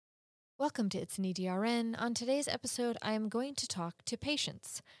Welcome to It's an EDRN. On today's episode, I am going to talk to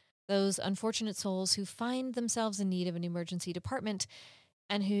patients, those unfortunate souls who find themselves in need of an emergency department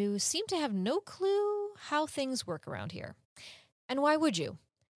and who seem to have no clue how things work around here. And why would you?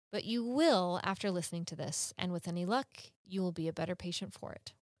 But you will after listening to this, and with any luck, you will be a better patient for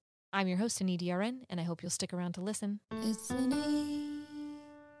it. I'm your host, an EDRN, and I hope you'll stick around to listen. It's an E,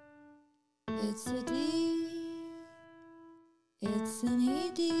 it's a D, it's an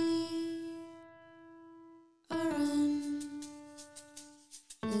EDRN.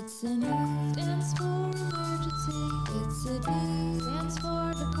 It's an E stands for emergency, it's a D stands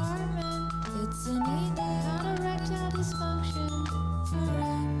for department, it's an ED, not erectile dysfunction,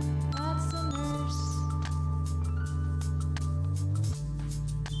 RN, that's a nurse.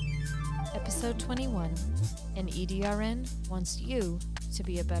 Episode 21, an EDRN wants you to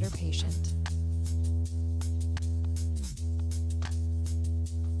be a better patient.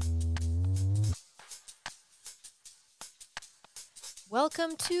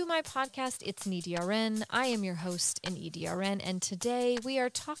 Welcome to my podcast, It's an EDRN. I am your host, an EDRN, and today we are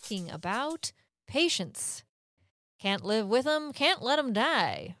talking about patients. Can't live with them, can't let them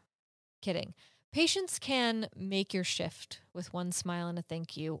die. Kidding. Patients can make your shift with one smile and a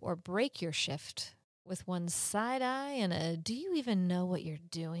thank you, or break your shift with one side eye and a do you even know what you're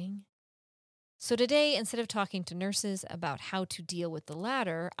doing? So today, instead of talking to nurses about how to deal with the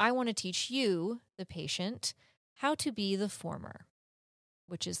latter, I want to teach you, the patient, how to be the former,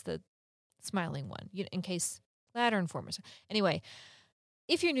 which is the smiling one, in case latter and former. Anyway,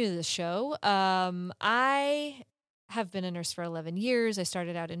 if you're new to this show, I have been a nurse for 11 years. I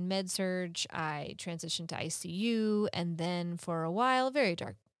started out in med-surg. I transitioned to ICU. And then for a while, a very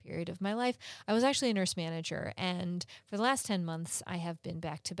dark period of my life, I was actually a nurse manager. And for the last 10 months, I have been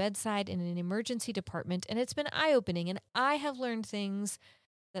back to bedside in an emergency department. And it's been eye-opening. And I have learned things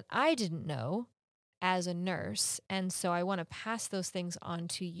that I didn't know as a nurse. And so I want to pass those things on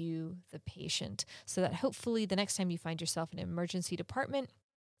to you, the patient, so that hopefully the next time you find yourself in an emergency department,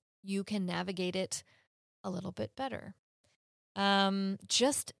 you can navigate it a little bit better.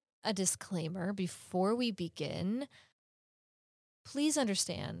 Just a disclaimer before we begin, please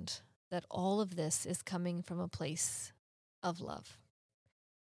understand that all of this is coming from a place of love.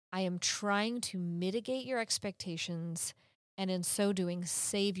 I am trying to mitigate your expectations and in so doing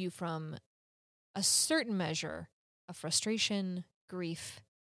save you from a certain measure of frustration, grief,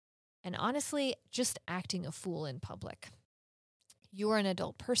 and honestly, just acting a fool in public. You are an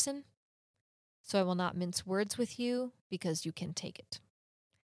adult person, so I will not mince words with you because you can take it.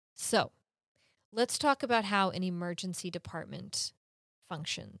 So, let's talk about how an emergency department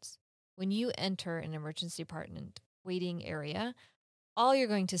functions. When you enter an emergency department waiting area, all you're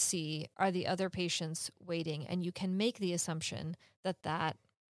going to see are the other patients waiting, and you can make the assumption that that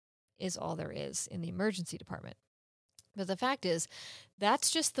is all there is in the emergency department. But the fact is,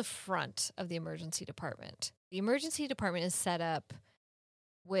 that's just the front of the emergency department. The emergency department is set up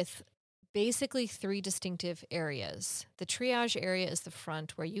with basically three distinctive areas. The triage area is the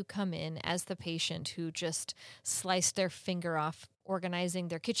front, where you come in as the patient who just sliced their finger off organizing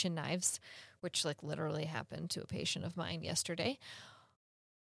their kitchen knives, which literally happened to a patient of mine yesterday.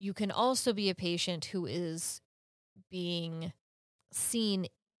 You can also be a patient who is being seen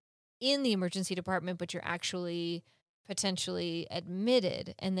in the emergency department, but you're actually potentially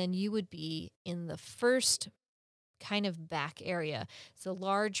admitted, and then you would be in the first kind of back area. It's a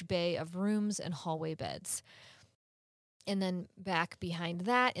large bay of rooms and hallway beds. And then back behind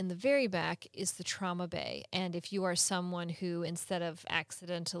that, in the very back, is the trauma bay. And if you are someone who, instead of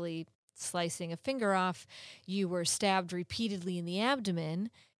accidentally slicing a finger off, you were stabbed repeatedly in the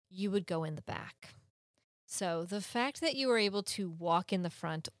abdomen, you would go in the back. So the fact that you were able to walk in the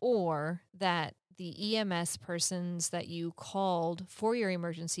front, or that the EMS persons that you called for your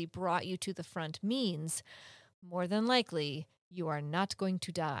emergency brought you to the front, means more than likely you are not going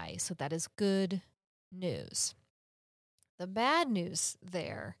to die. So that is good news. The bad news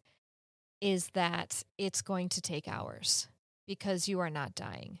there is that it's going to take hours because you are not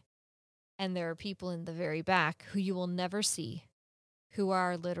dying. And there are people in the very back who you will never see, who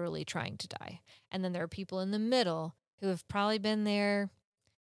are literally trying to die. And then there are people in the middle who have probably been there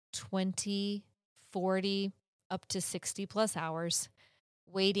 20, 40, up to 60 plus hours,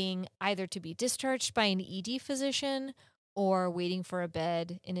 waiting either to be discharged by an ED physician or waiting for a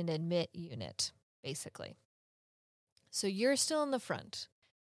bed in an admit unit, basically. So you're still in the front.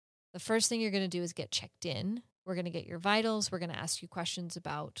 The first thing you're going to do is get checked in. We're going to get your vitals. We're going to ask you questions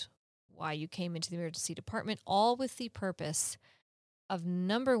about why you came into the emergency department, all with the purpose of,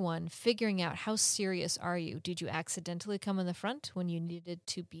 number one, figuring out how serious are you? Did you accidentally come in the front when you needed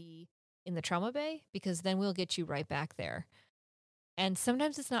to be in the trauma bay, because then we'll get you right back there. And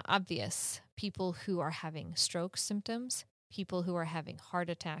sometimes it's not obvious. People who are having stroke symptoms, people who are having heart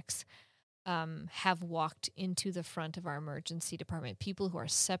attacks, have walked into the front of our emergency department. People who are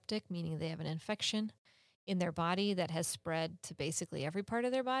septic, meaning they have an infection in their body that has spread to basically every part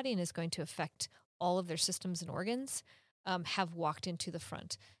of their body and is going to affect all of their systems and organs, have walked into the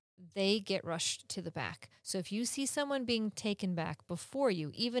front. They get rushed to the back. So if you see someone being taken back before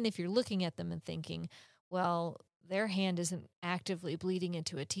you, even if you're looking at them and thinking, well, their hand isn't actively bleeding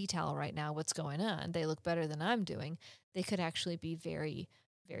into a tea towel right now, what's going on? They look better than I'm doing. They could actually be very,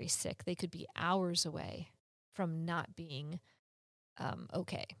 very sick. They could be hours away from not being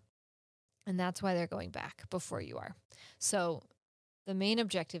okay. And that's why they're going back before you are. So the main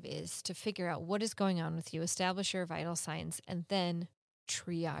objective is to figure out what is going on with you, establish your vital signs, and then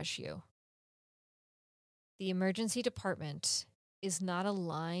triage you. The emergency department is not a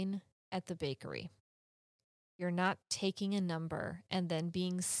line at the bakery. You're not taking a number and then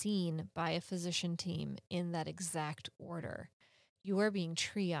being seen by a physician team in that exact order. You are being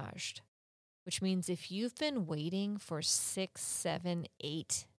triaged, which means if you've been waiting for 6, 7,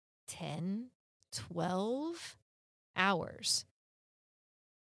 8, 10, 12 hours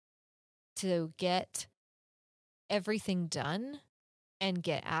to get everything done and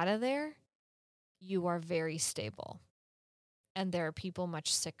get out of there, you are very stable. And there are people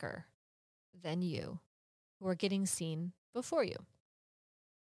much sicker than you who are getting seen before you.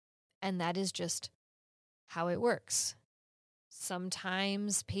 And that is just how it works.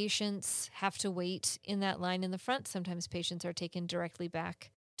 Sometimes patients have to wait in that line in the front. Sometimes patients are taken directly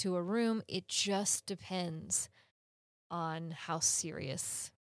back to a room. It just depends on how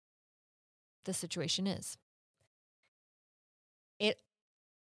serious the situation is. It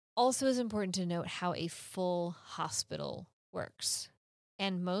also is important to note how a full hospital works.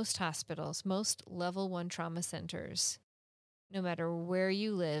 And most hospitals, most level 1 trauma centers, no matter where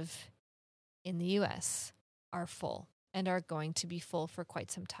you live in the US, are full and are going to be full for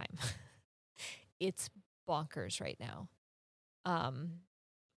quite some time. It's bonkers right now.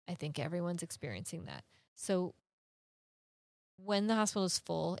 I think everyone's experiencing that. So when the hospital is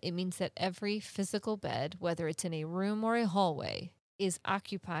full, it means that every physical bed, whether it's in a room or a hallway, is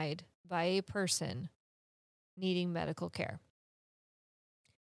occupied by a person needing medical care.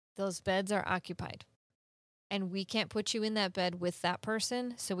 Those beds are occupied. And we can't put you in that bed with that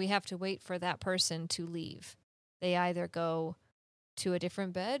person, so we have to wait for that person to leave. They either go to a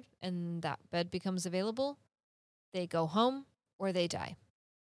different bed and that bed becomes available, they go home, or they die.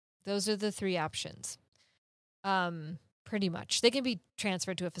 Those are the 3 options. Pretty much. They can be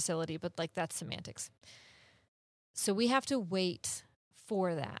transferred to a facility, but that's semantics. So we have to wait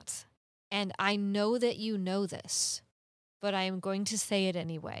for that. And I know that you know this, but I am going to say it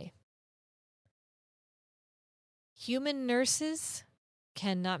anyway. Human nurses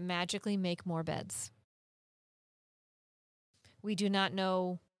cannot magically make more beds. We do not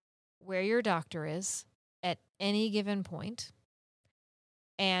know where your doctor is at any given point.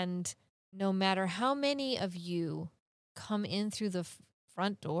 And no matter how many of you come in through the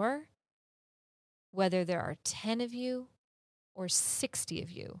front door, whether there are 10 of you or 60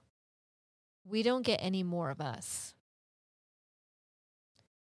 of you, we don't get any more of us.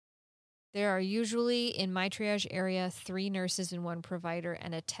 There are usually, in my triage area, 3 nurses and 1 provider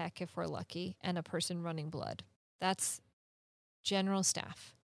and a tech if we're lucky, and a person running blood. That's general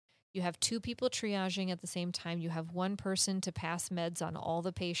staff. You have 2 people triaging at the same time. You have 1 person to pass meds on all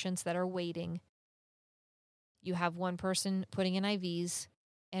the patients that are waiting. You have 1 person putting in IVs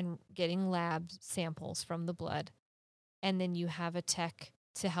and getting lab samples from the blood. And then you have a tech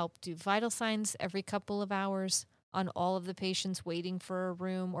to help do vital signs every couple of hours on all of the patients waiting for a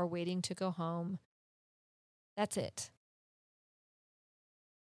room or waiting to go home. That's it.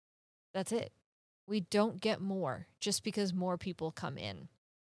 That's it. We don't get more just because more people come in.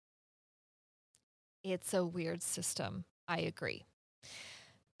 It's a weird system. I agree.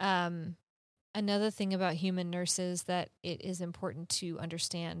 Another thing about human nurses that it is important to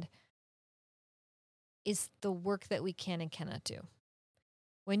understand is the work that we can and cannot do.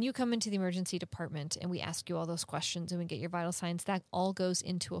 When you come into the emergency department and we ask you all those questions and we get your vital signs, that all goes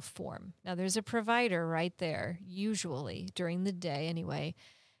into a form. Now, there's a provider right there, usually during the day anyway,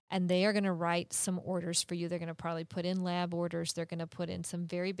 and they are going to write some orders for you. They're going to probably put in lab orders. They're going to put in some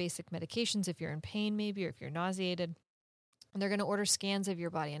very basic medications if you're in pain maybe, or if you're nauseated. And they're going to order scans of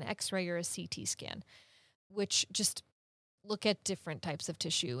your body, an X-ray or a CT scan, which just look at different types of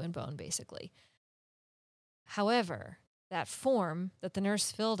tissue and bone, basically. However, that form that the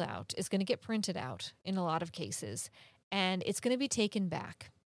nurse filled out is going to get printed out in a lot of cases, and it's going to be taken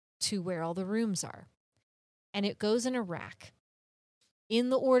back to where all the rooms are. And it goes in a rack in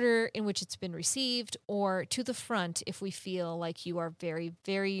the order in which it's been received, or to the front if we feel like you are very,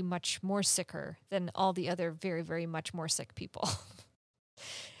 very much more sicker than all the other very, very much more sick people.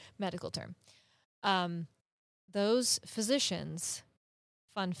 Medical term. Those physicians,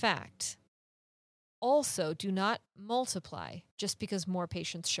 fun fact, also do not multiply just because more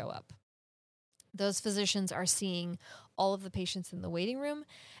patients show up. Those physicians are seeing all of the patients in the waiting room,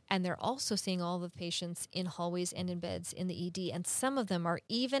 and they're also seeing all of the patients in hallways and in beds in the ED, and some of them are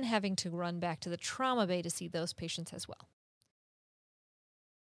even having to run back to the trauma bay to see those patients as well.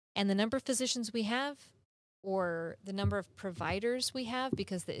 And the number of physicians we have, or the number of providers we have,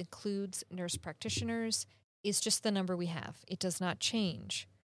 because that includes nurse practitioners, is just the number we have. It does not change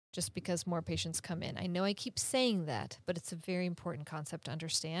just because more patients come in. I know I keep saying that, but it's a very important concept to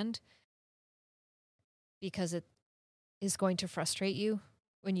understand, because it is going to frustrate you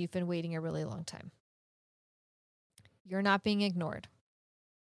when you've been waiting a really long time. You're not being ignored.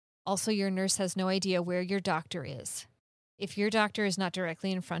 Also, your nurse has no idea where your doctor is. If your doctor is not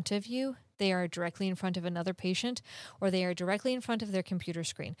directly in front of you, they are directly in front of another patient, or they are directly in front of their computer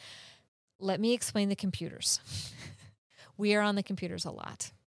screen. Let me explain the computers. We are on the computers a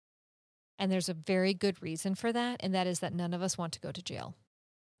lot. And there's a very good reason for that, and that is that none of us want to go to jail.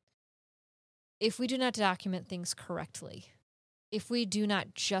 If we do not document things correctly, if we do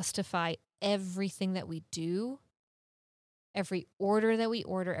not justify everything that we do, every order that we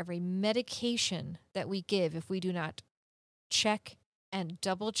order, every medication that we give, if we do not check and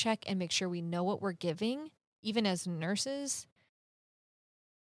double check and make sure we know what we're giving, even as nurses,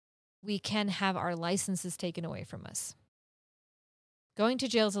 we can have our licenses taken away from us. Going to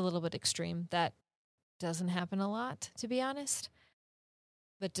jail is a little bit extreme. That doesn't happen a lot, to be honest.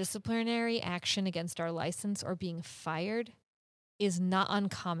 But disciplinary action against our license or being fired is not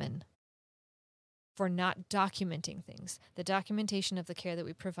uncommon for not documenting things. The documentation of the care that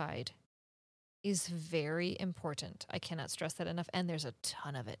we provide is very important. I cannot stress that enough. And there's a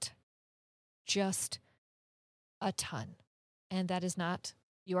ton of it. Just a ton. And that is not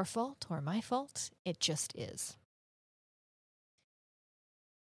your fault or my fault. It just is.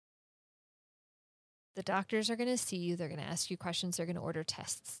 The doctors are going to see you. They're going to ask you questions. They're going to order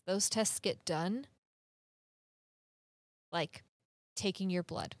tests. Those tests get done, like taking your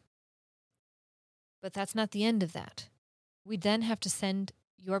blood. But that's not the end of that. We then have to send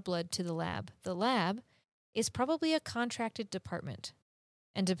your blood to the lab. The lab is probably a contracted department.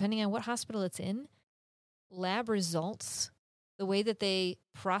 And depending on what hospital it's in, lab results, the way that they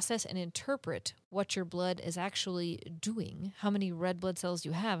process and interpret what your blood is actually doing, how many red blood cells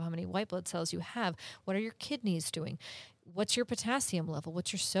you have, how many white blood cells you have, what are your kidneys doing, what's your potassium level,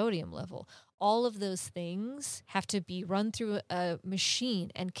 what's your sodium level. All of those things have to be run through a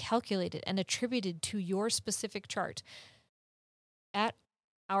machine and calculated and attributed to your specific chart. At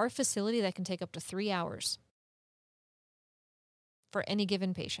our facility, that can take up to 3 hours for any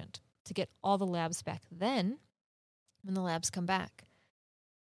given patient to get all the labs back. Then, when the labs come back,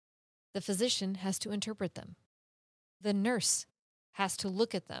 the physician has to interpret them. The nurse has to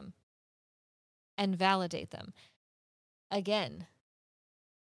look at them and validate them. Again,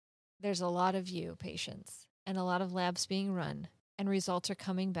 there's a lot of you patients and a lot of labs being run, and results are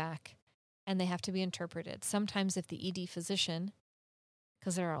coming back, and they have to be interpreted. Sometimes if the ED physician,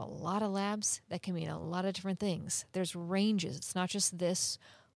 because there are a lot of labs, that can mean a lot of different things. There's ranges. It's not just this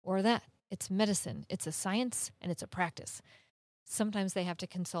or that. It's medicine, it's a science, and it's a practice. Sometimes they have to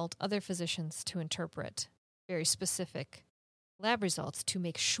consult other physicians to interpret very specific lab results to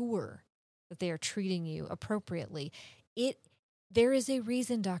make sure that they are treating you appropriately. There is a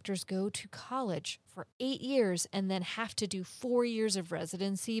reason doctors go to college for 8 years and then have to do 4 years of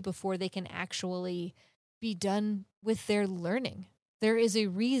residency before they can actually be done with their learning. There is a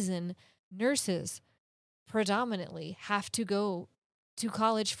reason nurses predominantly have to go to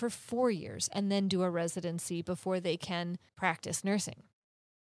college for 4 years and then do a residency before they can practice nursing.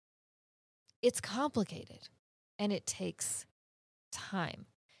 It's complicated and it takes time.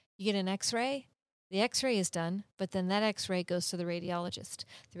 You get an x-ray, the x-ray is done, but then that x-ray goes to the radiologist.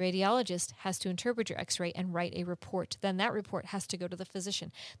 The radiologist has to interpret your x-ray and write a report. Then that report has to go to the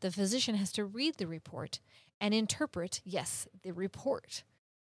physician. The physician has to read the report and interpret, yes, the report.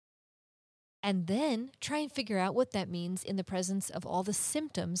 And then try and figure out what that means in the presence of all the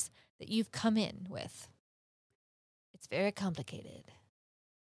symptoms that you've come in with. It's very complicated.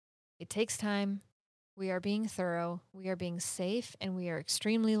 It takes time. We are being thorough. We are being safe, and we are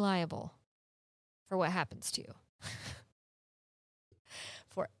extremely liable for what happens to you.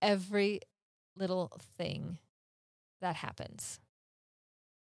 For every little thing that happens.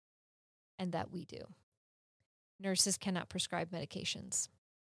 and that we do. Nurses cannot prescribe medications.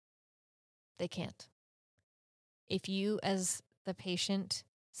 They can't. If you, as the patient,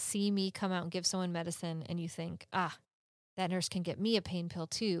 see me come out and give someone medicine and you think, that nurse can get me a pain pill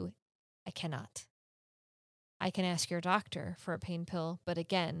too, I cannot. I can ask your doctor for a pain pill, but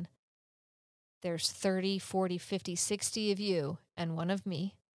again, there's 30, 40, 50, 60 of you and one of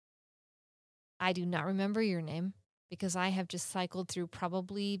me. I do not remember your name because I have just cycled through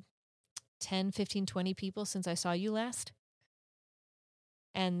probably 10, 15, 20 people since I saw you last.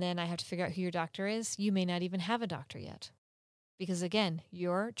 And then I have to figure out who your doctor is. You may not even have a doctor yet. Because again,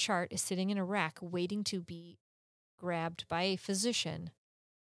 your chart is sitting in a rack waiting to be grabbed by a physician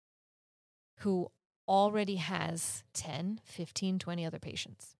who already has 10, 15, 20 other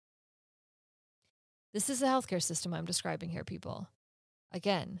patients. This is the healthcare system I'm describing here, people.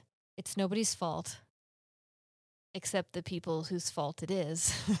 Again, it's nobody's fault except the people whose fault it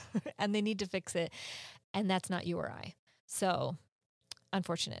is, and they need to fix it, and that's not you or I. So,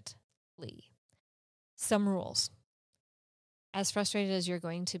 unfortunately, some rules. As frustrated as you're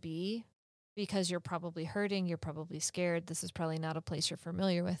going to be, because you're probably hurting, you're probably scared, this is probably not a place you're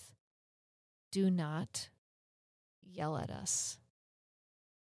familiar with, do not yell at us.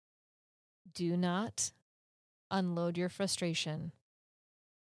 Do not unload your frustration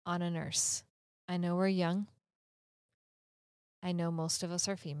on a nurse. I know we're young. I know most of us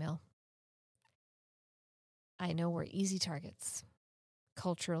are female. I know we're easy targets,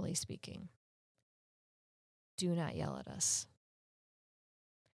 culturally speaking. Do not yell at us.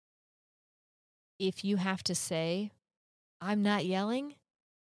 If you have to say, I'm not yelling,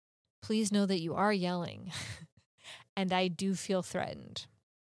 please know that you are yelling. And I do feel threatened.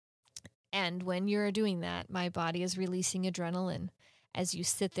 And when you're doing that, my body is releasing adrenaline as you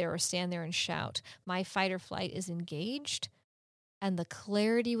sit there or stand there and shout. My fight or flight is engaged. And the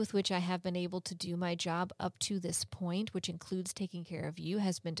clarity with which I have been able to do my job up to this point, which includes taking care of you,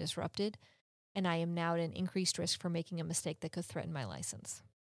 has been disrupted. And I am now at an increased risk for making a mistake that could threaten my license.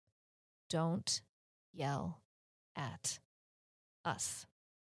 Don't yell at us.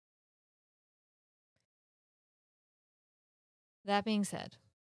 That being said,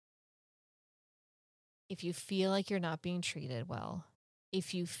 if you feel like you're not being treated well,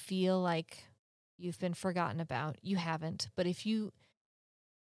 if you feel like you've been forgotten about, you haven't. But if you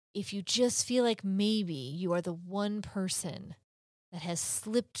just feel like maybe you are the one person that has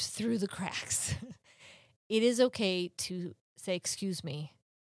slipped through the cracks, it is okay to say, excuse me,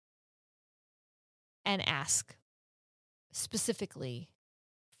 and ask specifically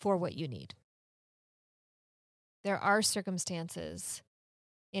for what you need. There are circumstances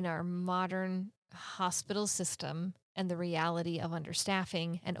in our modern hospital system and the reality of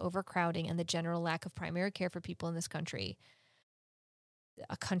understaffing and overcrowding and the general lack of primary care for people in this country,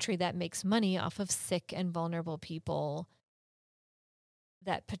 a country that makes money off of sick and vulnerable people,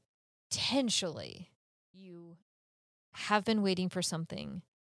 that potentially you have been waiting for something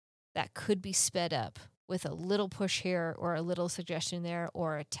that could be sped up with a little push here or a little suggestion there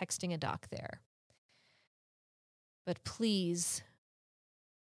or a texting a doc there. But please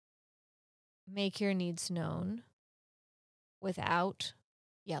make your needs known without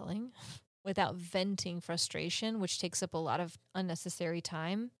yelling, without venting frustration, which takes up a lot of unnecessary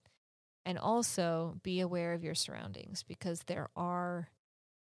time. And also be aware of your surroundings because there are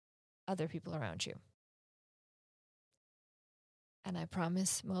other people around you. And I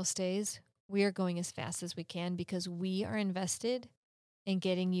promise most days we are going as fast as we can because we are invested in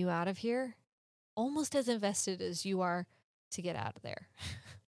getting you out of here, almost as invested as you are to get out of there.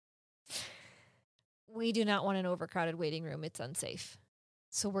 We do not want an overcrowded waiting room. It's unsafe.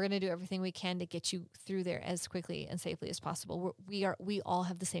 So we're going to do everything we can to get you through there as quickly and safely as possible. We all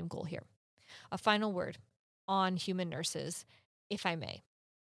have the same goal here. A final word on human nurses, if I may.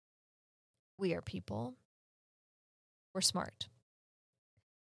 We are people. We're smart.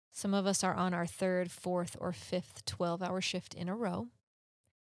 Some of us are on our third, fourth, or fifth 12-hour shift in a row.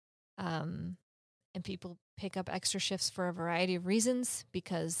 And people pick up extra shifts for a variety of reasons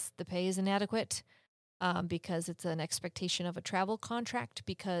because the pay is inadequate, because it's an expectation of a travel contract,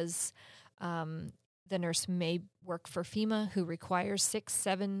 because the nurse may work for FEMA, who requires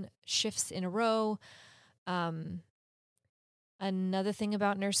 6-7 shifts in a row. Another thing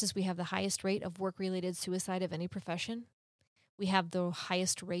about nurses, we have the highest rate of work-related suicide of any profession. We have the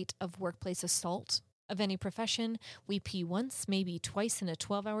highest rate of workplace assault of any profession. We pee once, maybe twice in a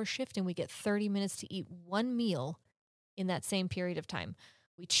 12-hour shift, and we get 30 minutes to eat one meal in that same period of time.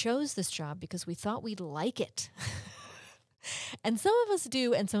 We chose this job because we thought we'd like it. And some of us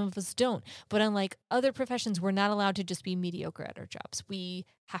do, and some of us don't. But unlike other professions, we're not allowed to just be mediocre at our jobs. We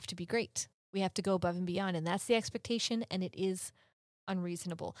have to be great. We have to go above and beyond. And that's the expectation. And it is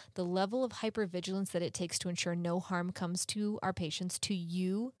unreasonable. The level of hypervigilance that it takes to ensure no harm comes to our patients, to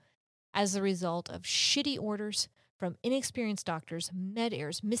you, as a result of shitty orders from inexperienced doctors, med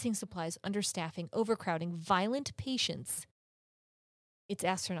errors, missing supplies, understaffing, overcrowding, violent patients, it's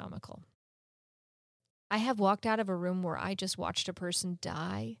astronomical. I have walked out of a room where I just watched a person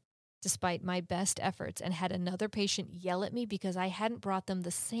die despite my best efforts and had another patient yell at me because I hadn't brought them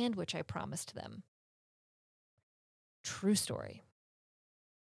the sandwich I promised them. True story.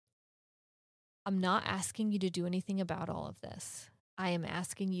 I'm not asking you to do anything about all of this. I am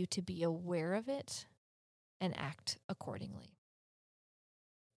asking you to be aware of it and act accordingly.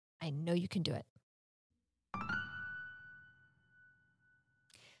 I know you can do it.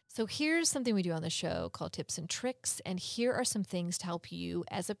 So here's something we do on the show called Tips and Tricks, and here are some things to help you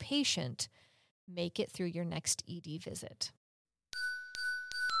as a patient make it through your next ED visit.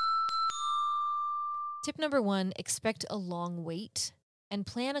 Tip number 1, expect a long wait and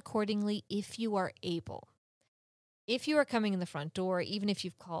plan accordingly if you are able. If you are coming in the front door, even if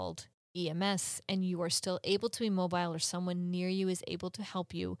you've called EMS and you are still able to be mobile or someone near you is able to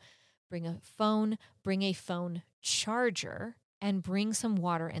help you, bring a phone charger, and bring some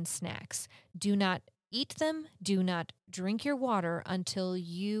water and snacks. Do not eat them. Do not drink your water until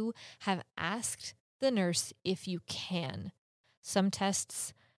you have asked the nurse if you can. Some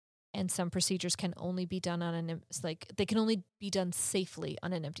tests and some procedures can only be done on they can only be done safely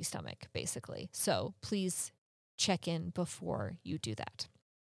on an empty stomach, basically. So please check in before you do that.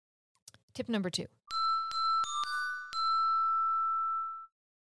 Tip number 2.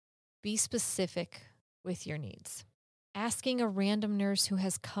 Be specific with your needs. Asking a random nurse who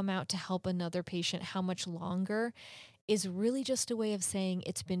has come out to help another patient how much longer is really just a way of saying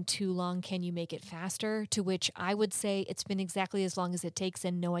it's been too long, can you make it faster? To which I would say it's been exactly as long as it takes,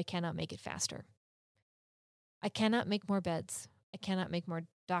 and no, I cannot make it faster. I cannot make more beds. I cannot make more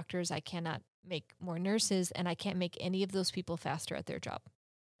doctors. I cannot make more nurses, and I can't make any of those people faster at their job.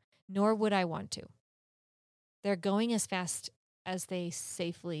 Nor would I want to. They're going as fast as they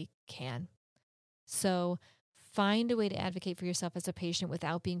safely can. So find a way to advocate for yourself as a patient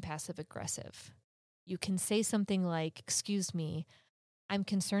without being passive aggressive. You can say something like, excuse me, I'm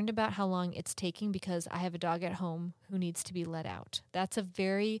concerned about how long it's taking because I have a dog at home who needs to be let out. That's a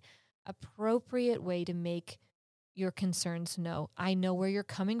very appropriate way to make your concerns known. I know where you're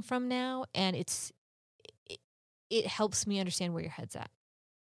coming from now, and it helps me understand where your head's at.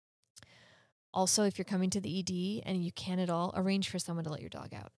 Also, if you're coming to the ED and you can at all, arrange for someone to let your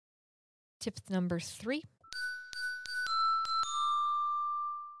dog out. Tip number 3.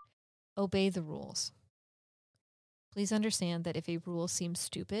 Obey the rules. Please understand that if a rule seems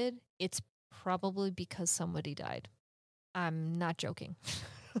stupid, it's probably because somebody died. I'm not joking.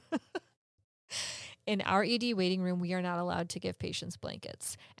 In our ED waiting room, we are not allowed to give patients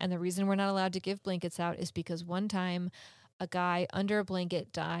blankets. And the reason we're not allowed to give blankets out is because one time a guy under a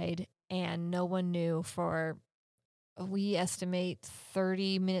blanket died and no one knew for, we estimate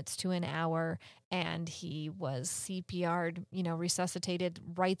 30 minutes to an hour, and he was CPR'd, resuscitated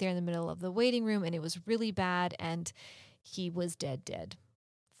right there in the middle of the waiting room, and it was really bad, and he was dead,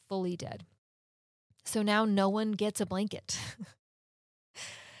 fully dead. So now no one gets a blanket.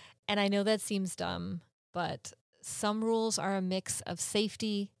 And I know that seems dumb, but some rules are a mix of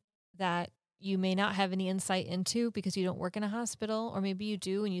safety that you may not have any insight into because you don't work in a hospital, or maybe you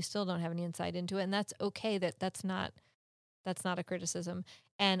do and you still don't have any insight into it, and that's okay. That's not a criticism.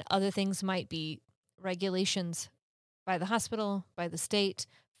 And other things might be regulations by the hospital, by the state,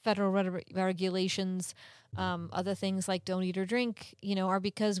 federal regulations. Other things like don't eat or drink, are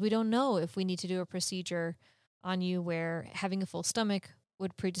because we don't know if we need to do a procedure on you where having a full stomach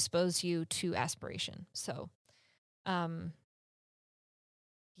would predispose you to aspiration. So,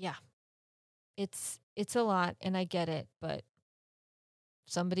 yeah, it's a lot, and I get it, but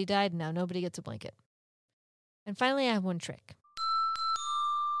somebody died, now nobody gets a blanket. And finally, I have one trick.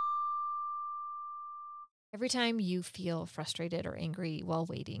 Every time you feel frustrated or angry while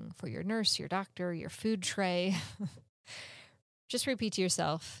waiting for your nurse, your doctor, your food tray, just repeat to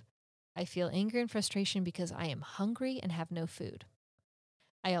yourself, I feel anger and frustration because I am hungry and have no food.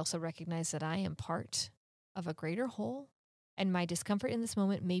 I also recognize that I am part of a greater whole, and my discomfort in this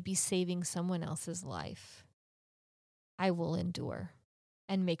moment may be saving someone else's life. I will endure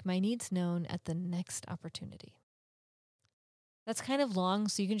and make my needs known at the next opportunity. That's kind of long,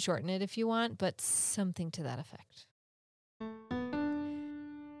 so you can shorten it if you want, but something to that effect.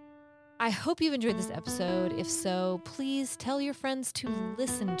 I hope you've enjoyed this episode. If so, please tell your friends to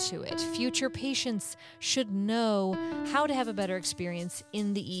listen to it. Future patients should know how to have a better experience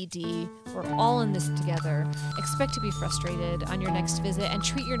in the ED. We're all in this together. Expect to be frustrated on your next visit and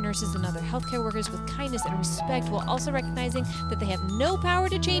treat your nurses and other healthcare workers with kindness and respect, while also recognizing that they have no power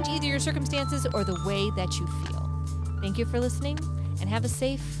to change either your circumstances or the way that you feel. Thank you for listening, and have a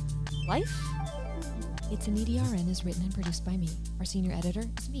safe life. It's an EDRN is written and produced by me. Our senior editor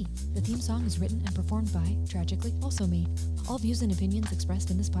is me. The theme song is written and performed by, tragically, also me. All views and opinions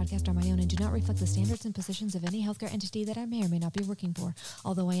expressed in this podcast are my own and do not reflect the standards and positions of any healthcare entity that I may or may not be working for.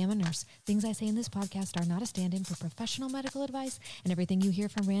 Although I am a nurse, things I say in this podcast are not a stand-in for professional medical advice, and everything you hear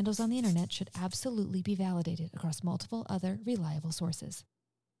from randos on the internet should absolutely be validated across multiple other reliable sources.